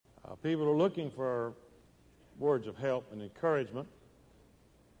People are looking for words of help and encouragement.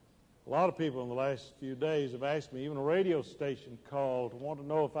 A lot of people in the last few days have asked me, even a radio station called, wanted to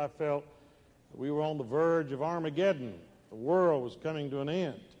know if I felt that we were on the verge of Armageddon. The world was coming to an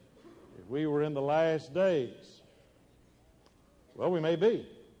end. If we were in the last days. Well, we may be.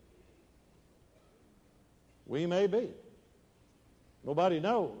 We may be. Nobody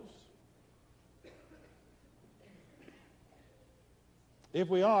knows. If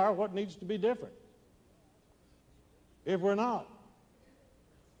we are, what needs to be different? If we're not,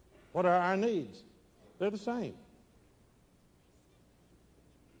 what are our needs? They're the same.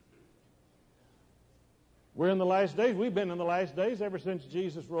 We're in the last days. We've been in the last days ever since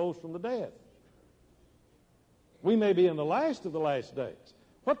Jesus rose from the dead. We may be in the last of the last days.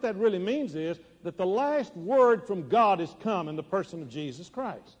 What that really means is that the last word from God has come in the person of Jesus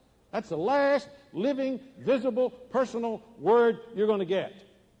Christ. That's the last living, visible, personal word you're going to get.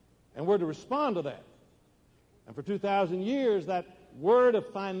 And we're to respond to that. And for 2,000 years, that word of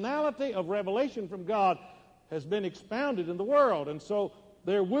finality of revelation from God has been expounded in the world. And so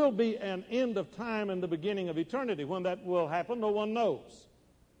there will be an end of time and the beginning of eternity. When that will happen, no one knows.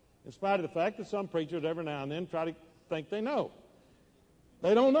 In spite of the fact that some preachers every now and then try to think they know.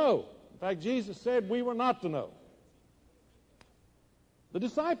 They don't know. In fact, Jesus said we were not to know. The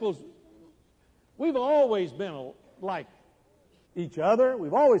disciples, we've always been like each other.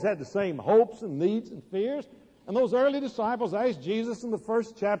 We've always had the same hopes and needs and fears. And those early disciples asked Jesus in the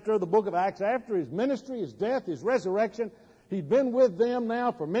first chapter of the book of Acts, after his ministry, his death, his resurrection, he'd been with them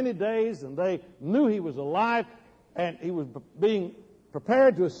now for many days, and they knew he was alive, and he was being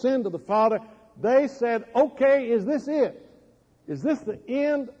prepared to ascend to the Father. They said, okay, is this it? Is this the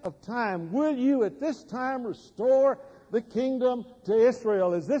end of time? Will you at this time restore the kingdom to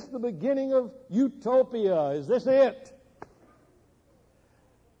Israel? Is this the beginning of utopia? Is this it?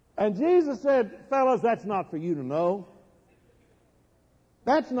 And Jesus said, fellas, that's not for you to know.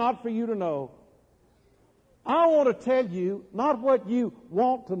 That's not for you to know. I want to tell you not what you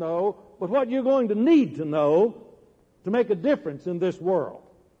want to know, but what you're going to need to know to make a difference in this world.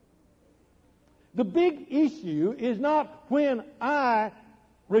 The big issue is not when I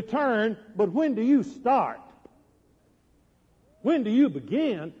return, but when do you start? When do you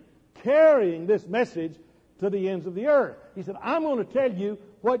begin carrying this message to the ends of the earth? He said, I'm going to tell you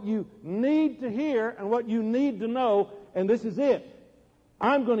what you need to hear and what you need to know, and this is it.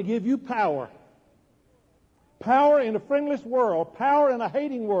 I'm going to give you power. Power in a friendless world, power in a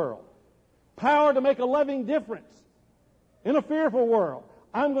hating world, power to make a loving difference in a fearful world.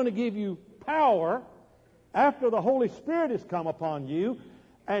 I'm going to give you power after the Holy Spirit has come upon you,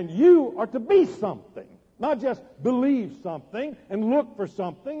 and you are to be something. Not just believe something and look for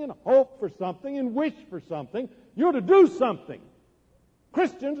something and hope for something and wish for something. You're to do something.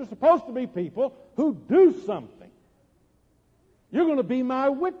 Christians are supposed to be people who do something. You're going to be my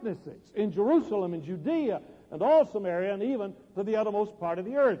witnesses in Jerusalem and Judea and all Samaria and even to the uttermost part of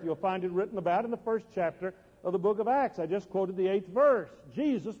the earth. You'll find it written about in the first chapter of the book of Acts. I just quoted the 8th verse.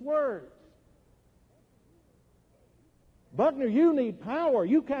 Jesus' words. Buckner, you need power.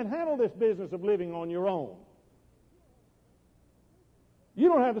 You can't handle this business of living on your own. You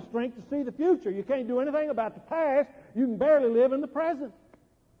don't have the strength to see the future. You can't do anything about the past. You can barely live in the present.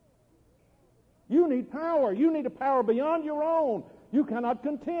 You need power. You need a power beyond your own. You cannot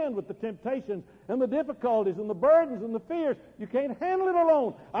contend with the temptations and the difficulties and the burdens and the fears. You can't handle it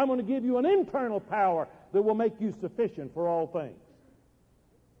alone. I'm going to give you an internal power that will make you sufficient for all things.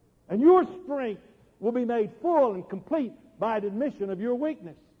 And your strength will be made full and complete by an admission of your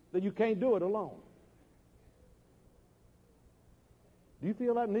weakness, that you can't do it alone. Do you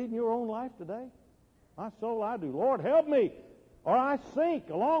feel that need in your own life today? My soul, I do. Lord, help me, or I sink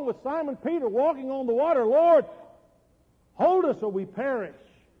along with Simon Peter walking on the water. Lord, hold us or we perish.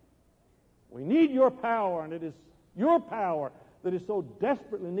 We need your power, and it is your power that is so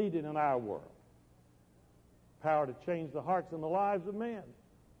desperately needed in our world. Power to change the hearts and the lives of men.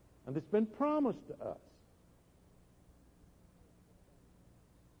 And it's been promised to us.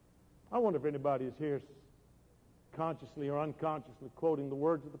 I wonder if anybody is here consciously or unconsciously quoting the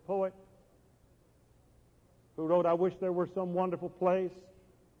words of the poet who wrote, I wish there were some wonderful place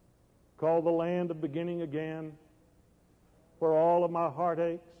called the land of beginning again, where all of my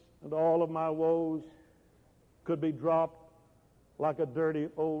heartaches and all of my woes could be dropped like a dirty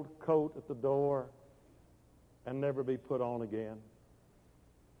old coat at the door and never be put on again.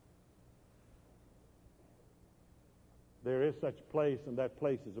 There is such a place, and that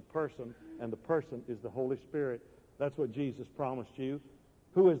place is a person, and the person is the Holy Spirit. That's what Jesus promised you.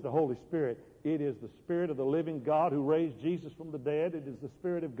 Who is the Holy Spirit? It is the Spirit of the living God who raised Jesus from the dead. It is the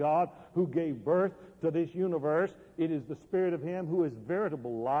Spirit of God who gave birth to this universe. It is the Spirit of Him who is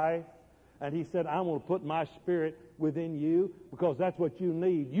veritable life. And He said, I'm going to put my Spirit within you because that's what you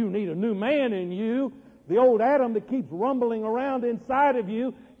need. You need a new man in you. The old Adam that keeps rumbling around inside of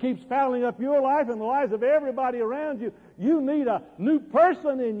you keeps fouling up your life and the lives of everybody around you. You need a new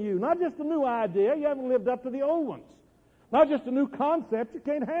person in you, not just a new idea. You haven't lived up to the old ones. Not just a new concept. You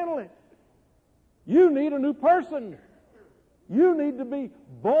can't handle it. You need a new person. You need to be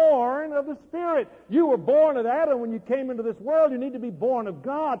born of the Spirit. You were born of Adam when you came into this world. You need to be born of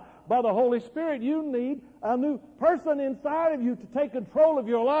God by the Holy Spirit. You need a new person inside of you to take control of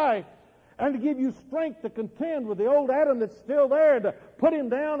your life and to give you strength to contend with the old Adam that's still there, to put him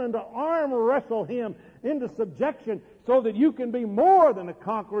down and to arm wrestle him into subjection so that you can be more than a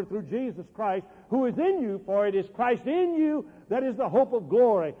conqueror through Jesus Christ who is in you, for it is Christ in you that is the hope of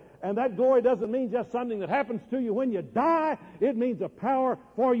glory. And that glory doesn't mean just something that happens to you when you die. It means a power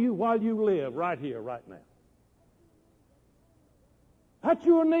for you while you live right here, right now. That's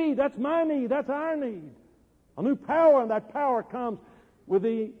your need. That's my need. That's our need. A new power, and that power comes with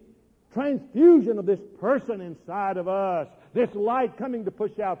the transfusion of this person inside of us. This light coming to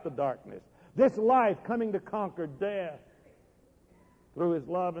push out the darkness. This life coming to conquer death through His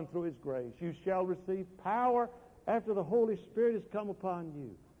love and through His grace. You shall receive power after the Holy Spirit has come upon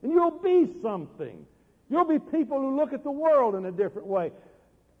you. And you'll be something. You'll be people who look at the world in a different way.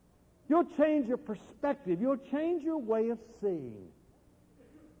 You'll change your perspective. You'll change your way of seeing.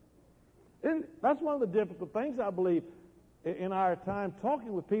 And that's one of the difficult things, I believe, in our time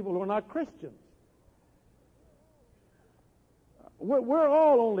talking with people who are not Christians. We're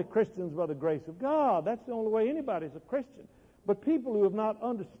all only Christians by the grace of God. That's the only way anybody's a Christian. But people who have not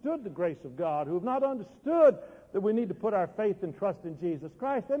understood the grace of God, who have not understood that we need to put our faith and trust in Jesus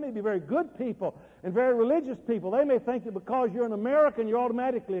Christ. They may be very good people and very religious people. They may think that because you're an American, you're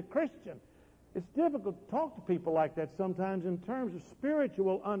automatically a Christian. It's difficult to talk to people like that sometimes in terms of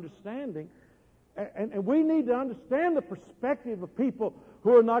spiritual understanding. And we need to understand the perspective of people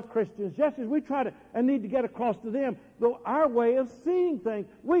who are not Christians, just as we try to and need to get across to them our way of seeing things.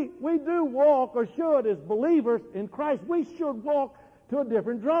 We do walk, or should, as believers in Christ, we should walk to a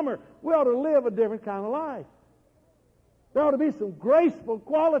different drummer. We ought to live a different kind of life. There ought to be some graceful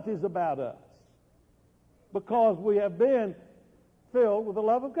qualities about us because we have been filled with the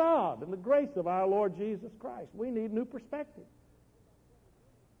love of God and the grace of our Lord Jesus Christ. We need new perspective.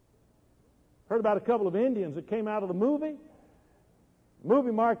 Heard about a couple of Indians that came out of the movie. The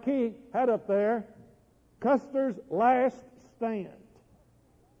movie marquee had up there, Custer's Last Stand.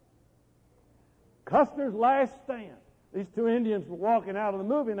 Custer's Last Stand. These two Indians were walking out of the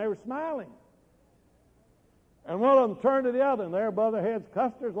movie and they were smiling. And one of them turned to the other, and there above their heads,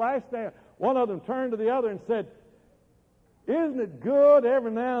 Custer's Last Stand. One of them turned to the other and said, isn't it good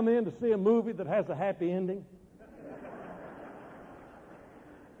every now and then to see a movie that has a happy ending?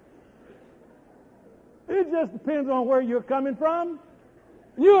 It just depends on where you're coming from.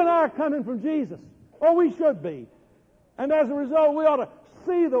 You and I are coming from Jesus. Or we should be. And as a result, we ought to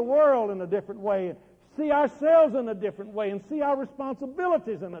see the world in a different way, and see ourselves in a different way, and see our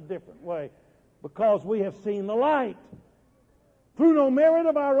responsibilities in a different way. Because we have seen the light. Through no merit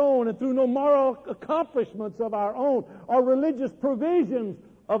of our own and through no moral accomplishments of our own or religious provisions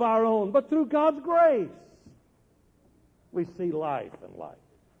of our own, but through God's grace, we see life and light.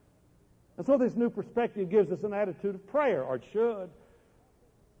 And so this new perspective gives us an attitude of prayer, or it should.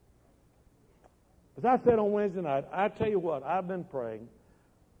 As I said on Wednesday night, I tell you what, I've been praying.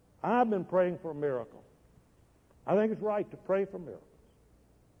 I've been praying for a miracle. I think it's right to pray for miracles.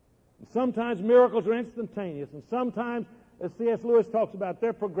 And sometimes miracles are instantaneous, and sometimes, as C.S. Lewis talks about,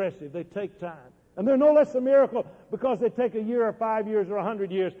 they're progressive. They take time. And they're no less a miracle because they take a year or 5 years or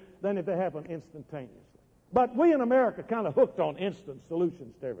 100 years than if they happen instantaneously. But we in America kind of hooked on instant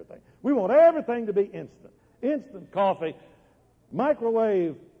solutions to everything. We want everything to be instant. Instant coffee,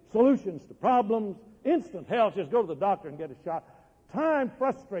 microwave solutions to problems, instant health, just go to the doctor and get a shot. Time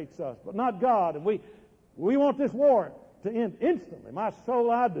frustrates us, but not God. And we want this war to end instantly. My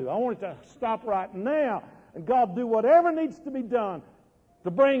soul, I do. I want it to stop right now. And God do whatever needs to be done to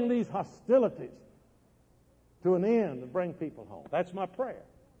bring these hostilities to an end and bring people home. That's my prayer.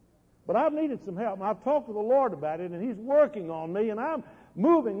 But I've needed some help. And I've talked to the Lord about it, and He's working on me, and I'm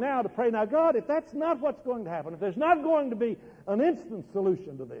moving now to pray. Now, God, if that's not what's going to happen, if there's not going to be an instant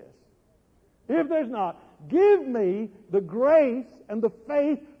solution to this, if there's not, give me the grace and the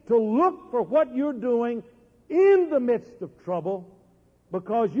faith to look for what you're doing in the midst of trouble,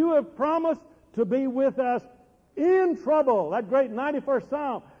 because you have promised to be with us in trouble. That great 91st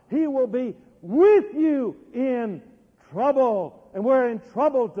Psalm. He will be with you in trouble. And we're in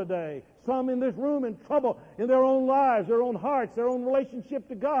trouble today. Some in this room in trouble in their own lives, their own hearts, their own relationship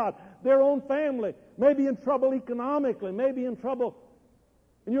to God, their own family. Maybe in trouble economically. Maybe in trouble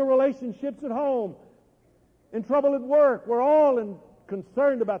in your relationships at home. In trouble at work. We're all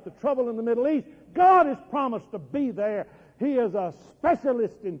concerned about the trouble in the Middle East. God has promised to be there. He is a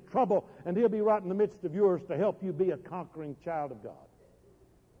specialist in trouble, and He'll be right in the midst of yours to help you be a conquering child of God.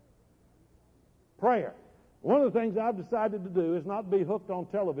 Prayer. One of the things I've decided to do is not be hooked on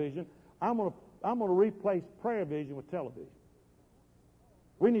television. I'm going to replace prayer vision with television.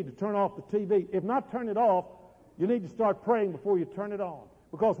 We need to turn off the TV. If not turn it off, you need to start praying before you turn it on.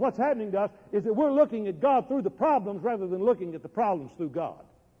 Because what's happening to us is that we're looking at God through the problems rather than looking at the problems through God.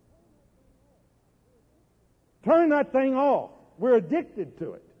 Turn that thing off. We're addicted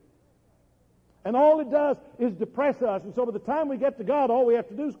to it. And all it does is depress us. And so by the time we get to God, all we have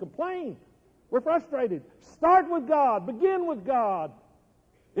to do is complain. We're frustrated. Start with God. Begin with God.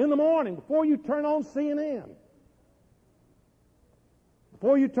 In the morning, before you turn on CNN.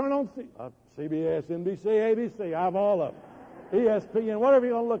 Before you turn on CBS, NBC, ABC, I have all of them. ESPN, whatever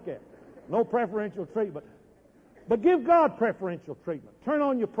you want to look at. No preferential treatment. But give God preferential treatment. Turn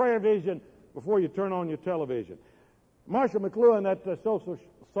on your prayer vision before you turn on your television. Marshall McLuhan, that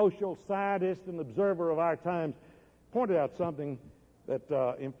social scientist and observer of our times, pointed out something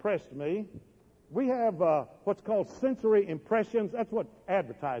that impressed me. We have what's called sensory impressions. That's what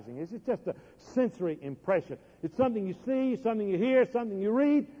advertising is. It's just a sensory impression. It's something you see, something you hear, something you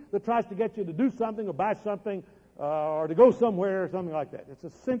read that tries to get you to do something or buy something or to go somewhere or something like that. It's a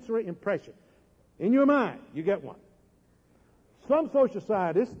sensory impression. In your mind, you get one. Some social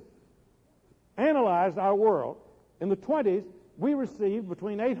scientists analyzed our world. In the 20s, we received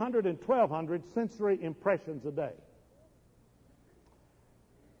between 800 and 1,200 sensory impressions a day.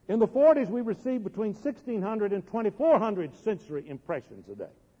 In the 40s, we received between 1,600 and 2,400 sensory impressions a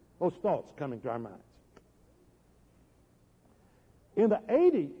day. Those thoughts coming to our minds. In the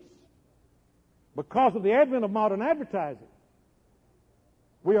 80s, because of the advent of modern advertising,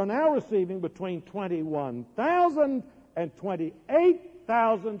 we are now receiving between 21,000 and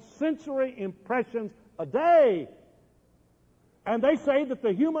 28,000 sensory impressions a day. And they say that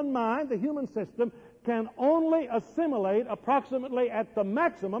the human mind, the human system, can only assimilate approximately at the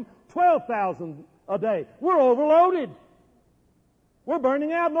maximum 12,000 a day. We're overloaded. We're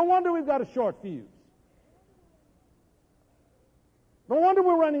burning out. No wonder we've got a short fuse. No wonder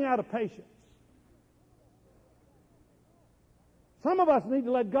we're running out of patience. Some of us need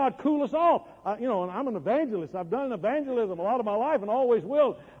to let God cool us off. And I'm an evangelist. I've done evangelism a lot of my life and always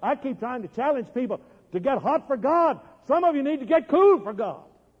will. I keep trying to challenge people to get hot for God. Some of you need to get cool for God.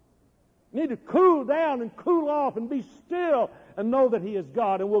 You need to cool down and cool off and be still and know that He is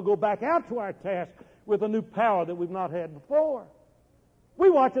God. And we'll go back out to our task with a new power that we've not had before. We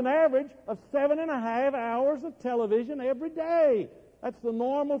watch an average of 7.5 hours of television every day. That's the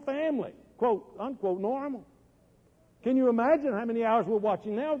normal family. Quote, unquote, normal. Can you imagine how many hours we're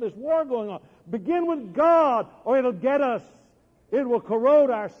watching now with this war going on? Begin with God or it'll get us. It will corrode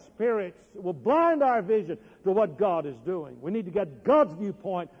our spirits. It will blind our vision to what God is doing. We need to get God's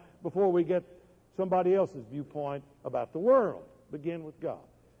viewpoint before we get somebody else's viewpoint about the world. Begin with God.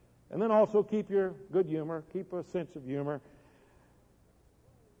 And then also keep your good humor, keep a sense of humor.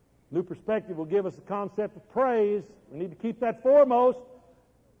 New perspective will give us the concept of praise. We need to keep that foremost.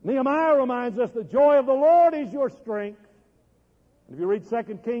 Nehemiah reminds us the joy of the Lord is your strength. And if you read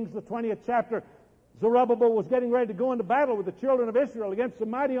 2 Kings, the 20th chapter, Zerubbabel was getting ready to go into battle with the children of Israel against some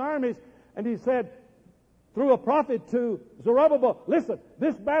mighty armies, and he said through a prophet to Zerubbabel, listen,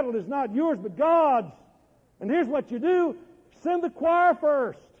 this battle is not yours but God's. And here's what you do. Send the choir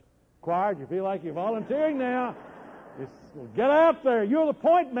first. Choir, do you feel like you're volunteering now? Get out there. You're the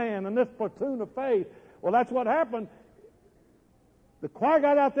point man in this platoon of faith. Well, that's what happened. The choir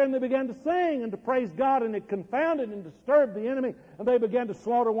got out there and they began to sing and to praise God, and it confounded and disturbed the enemy, and they began to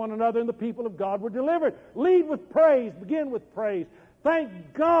slaughter one another, and the people of God were delivered. Lead with praise. Begin with praise.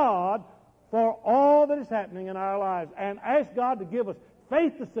 Thank God for all that is happening in our lives, and ask God to give us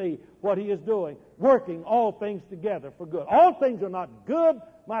faith to see what He is doing, working all things together for good. All things are not good,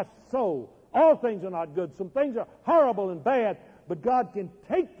 my soul. All things are not good. Some things are horrible and bad, but God can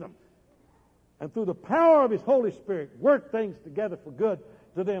take them and through the power of His Holy Spirit, work things together for good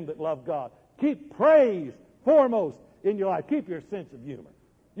to them that love God. Keep praise foremost in your life. Keep your sense of humor.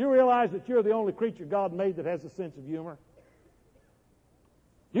 You realize that you're the only creature God made that has a sense of humor?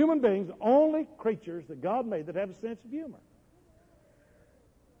 Human beings, only creatures that God made that have a sense of humor.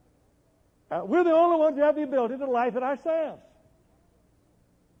 We're the only ones who have the ability to life it ourselves.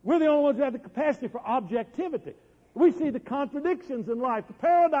 We're the only ones who have the capacity for objectivity. We see the contradictions in life, the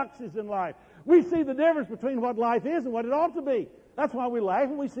paradoxes in life. We see the difference between what life is and what it ought to be. That's why we laugh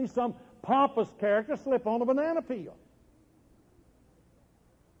when we see some pompous character slip on a banana peel.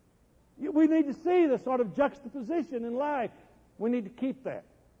 We need to see the sort of juxtaposition in life. We need to keep that.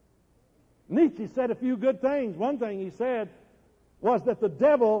 Nietzsche said a few good things. One thing he said was that the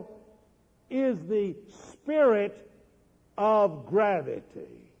devil is the spirit of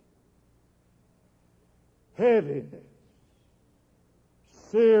gravity, heaviness,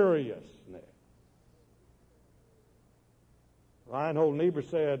 seriousness. Reinhold Niebuhr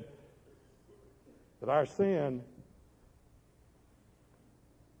said that our sin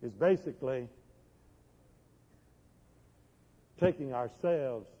is basically taking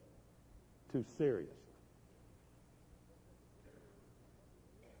ourselves too seriously.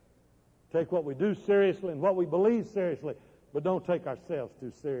 Take what we do seriously and what we believe seriously, but don't take ourselves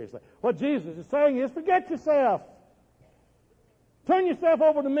too seriously. What Jesus is saying is, forget yourself. Turn yourself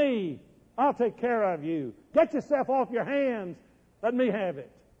over to me. I'll take care of you. Get yourself off your hands. Let me have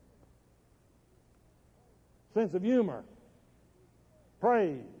it. Sense of humor,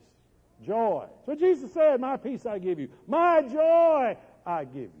 praise, joy. So Jesus said, my peace I give you. My joy I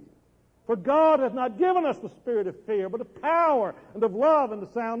give you. For God hath not given us the spirit of fear, but of power and of love and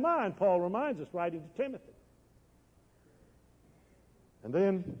a sound mind, Paul reminds us, writing to Timothy. And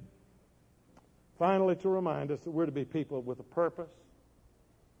then, finally, to remind us that we're to be people with a purpose.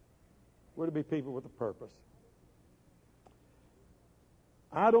 We're to be people with a purpose.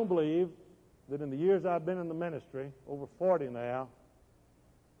 I don't believe that in the years I've been in the ministry, over 40 now,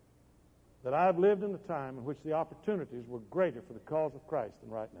 that I've lived in a time in which the opportunities were greater for the cause of Christ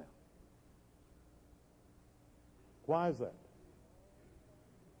than right now. Why is that?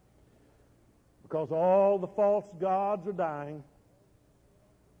 Because all the false gods are dying.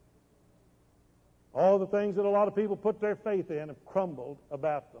 All the things that a lot of people put their faith in have crumbled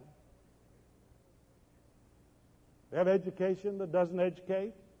about them. We have education that doesn't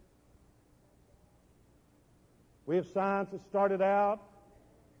educate. We have science that started out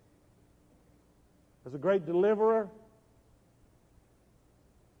as a great deliverer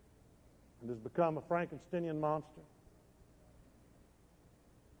and has become a Frankensteinian monster.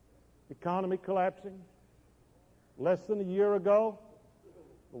 Economy collapsing. Less than a year ago,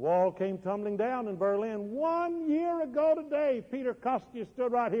 the wall came tumbling down in Berlin. 1 year ago today, Peter Kostia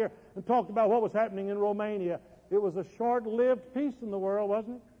stood right here and talked about what was happening in Romania. It was a short-lived peace in the world,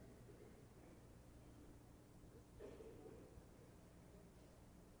 wasn't it?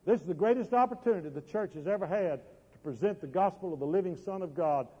 This is the greatest opportunity the church has ever had to present the gospel of the living Son of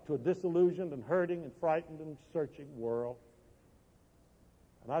God to a disillusioned and hurting and frightened and searching world.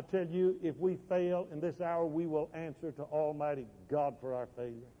 And I tell you, if we fail in this hour, we will answer to Almighty God for our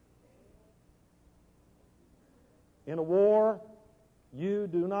failure. In a war, you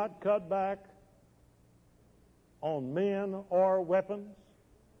do not cut back on men or weapons.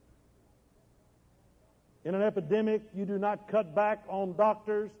 In an epidemic, you do not cut back on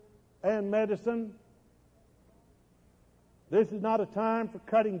doctors and medicine. This is not a time for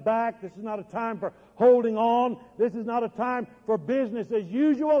cutting back. This is not a time for holding on. This is not a time for business as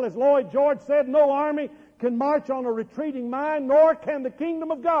usual. As Lloyd George said, no army can march on a retreating mind, nor can the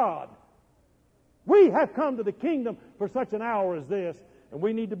kingdom of God. We have come to the kingdom for such an hour as this, and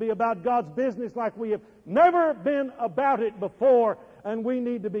we need to be about God's business like we have never been about it before. And we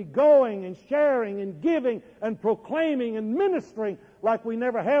need to be going and sharing and giving and proclaiming and ministering like we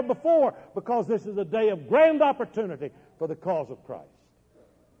never have before, because this is a day of grand opportunity for the cause of Christ.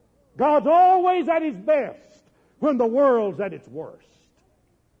 God's always at His best when the world's at its worst.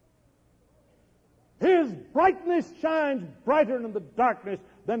 His brightness shines brighter in the darkness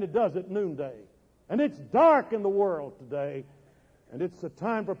than it does at noonday. And it's dark in the world today. And it's a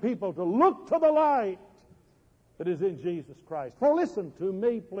time for people to look to the light that is in Jesus Christ. For listen to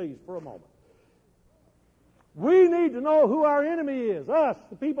me, please, for a moment. We need to know who our enemy is. Us,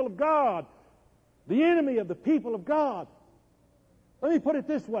 the people of God. The enemy of the people of God. Let me put it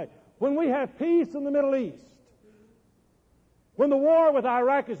this way. When we have peace in the Middle East, when the war with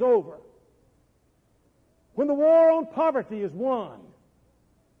Iraq is over, when the war on poverty is won,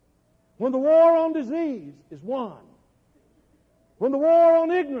 when the war on disease is won, when the war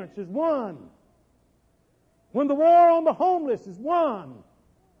on ignorance is won, when the war on the homeless is won,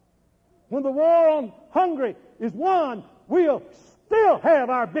 when the war on hunger is won, we'll still have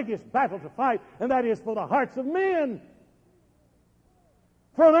our biggest battle to fight, and that is for the hearts of men.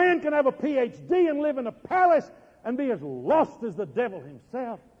 For a man can have a PhD and live in a palace and be as lost as the devil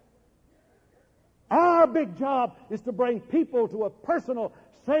himself. Our big job is to bring people to a personal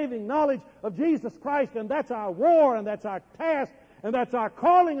saving knowledge of Jesus Christ, and that's our war, and that's our task, and that's our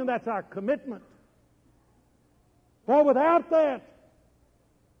calling, and that's our commitment. For without that,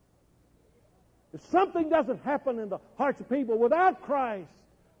 if something doesn't happen in the hearts of people, without Christ,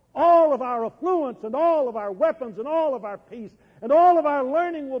 all of our affluence and all of our weapons and all of our peace and all of our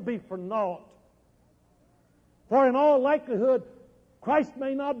learning will be for naught. For in all likelihood, Christ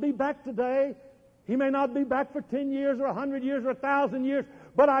may not be back today. He may not be back for 10 years or 100 years or 1,000 years.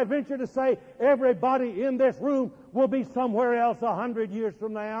 But I venture to say everybody in this room will be somewhere else 100 years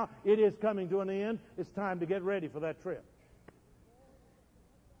from now. It is coming to an end. It's time to get ready for that trip.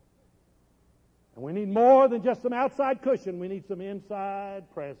 And we need more than just some outside cushion. We need some inside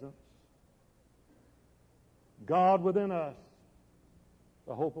presence. God within us,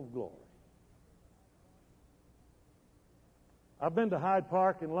 the hope of glory. I've been to Hyde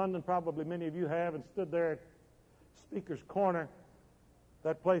Park in London, probably many of you have, and stood there at Speaker's Corner,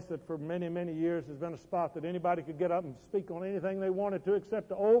 that place that for many, many years has been a spot that anybody could get up and speak on anything they wanted to except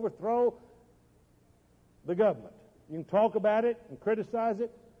to overthrow the government. You can talk about it and criticize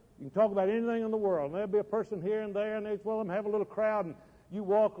it. You can talk about anything in the world. And there'll be a person here and there, and they well, have a little crowd, and you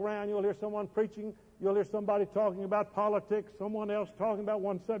walk around, you'll hear someone preaching, you'll hear somebody talking about politics, someone else talking about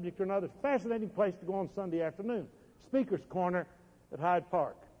one subject or another. It's a fascinating place to go on Sunday afternoon. Speaker's Corner at Hyde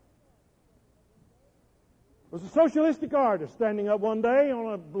Park. There was a socialistic artist standing up one day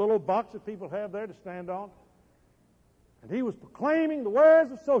on a little box that people have there to stand on. And he was proclaiming the wares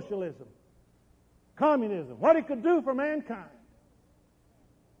of socialism, communism, what it could do for mankind.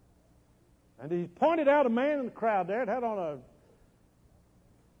 And he pointed out a man in the crowd there that had on a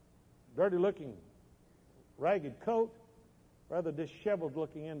dirty-looking, ragged coat, rather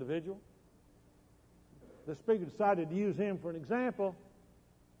disheveled-looking individual. The speaker decided to use him for an example.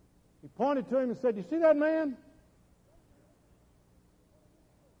 He pointed to him and said, "You see that man?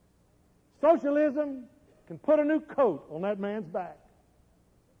 Socialism can put a new coat on that man's back."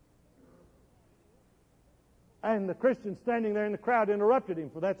 And the Christian standing there in the crowd interrupted him,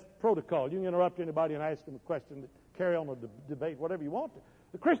 for that's protocol. You can interrupt anybody and ask them a question, carry on the debate, whatever you want to.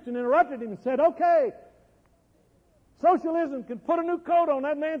 The Christian interrupted him and said, "Okay, socialism can put a new coat on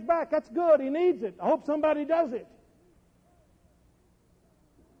that man's back. That's good. He needs it. I hope somebody does it.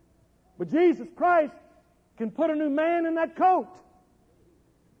 But Jesus Christ can put a new man in that coat.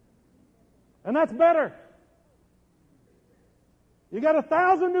 And that's better. You got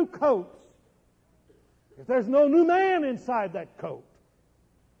 1,000 new coats. If there's no new man inside that coat,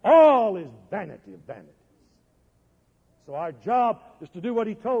 all is vanity of vanities. So our job is to do what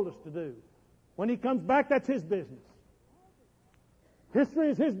He told us to do. When He comes back, that's His business. History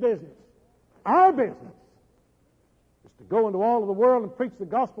is His business. Our business is to go into all of the world and preach the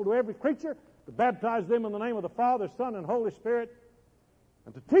gospel to every creature, to baptize them in the name of the Father, Son, and Holy Spirit,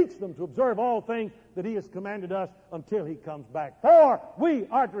 and to teach them to observe all things that He has commanded us until He comes back. For we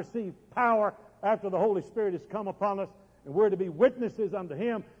are to receive power after the Holy Spirit has come upon us, and we're to be witnesses unto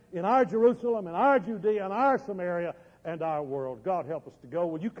Him in our Jerusalem, in our Judea, in our Samaria, and our world. God help us to go.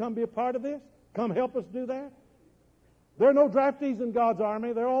 Will you come be a part of this? Come help us do that? There are no draftees in God's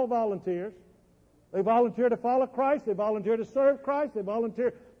army. They're all volunteers. They volunteer to follow Christ. They volunteer to serve Christ. They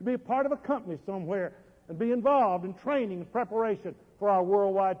volunteer to be a part of a company somewhere and be involved in training and preparation for our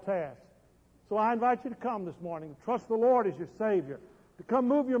worldwide task. So I invite you to come this morning. Trust the Lord as your Savior. To come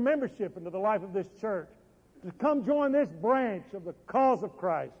move your membership into the life of this church. To come join this branch of the cause of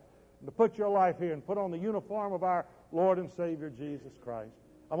Christ. And to put your life here and put on the uniform of our Lord and Savior Jesus Christ.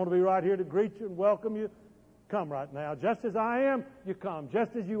 I'm going to be right here to greet you and welcome you. Come right now. Just as I am, you come.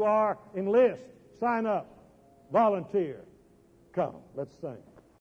 Just as you are, enlist, sign up, volunteer. Come. Let's sing.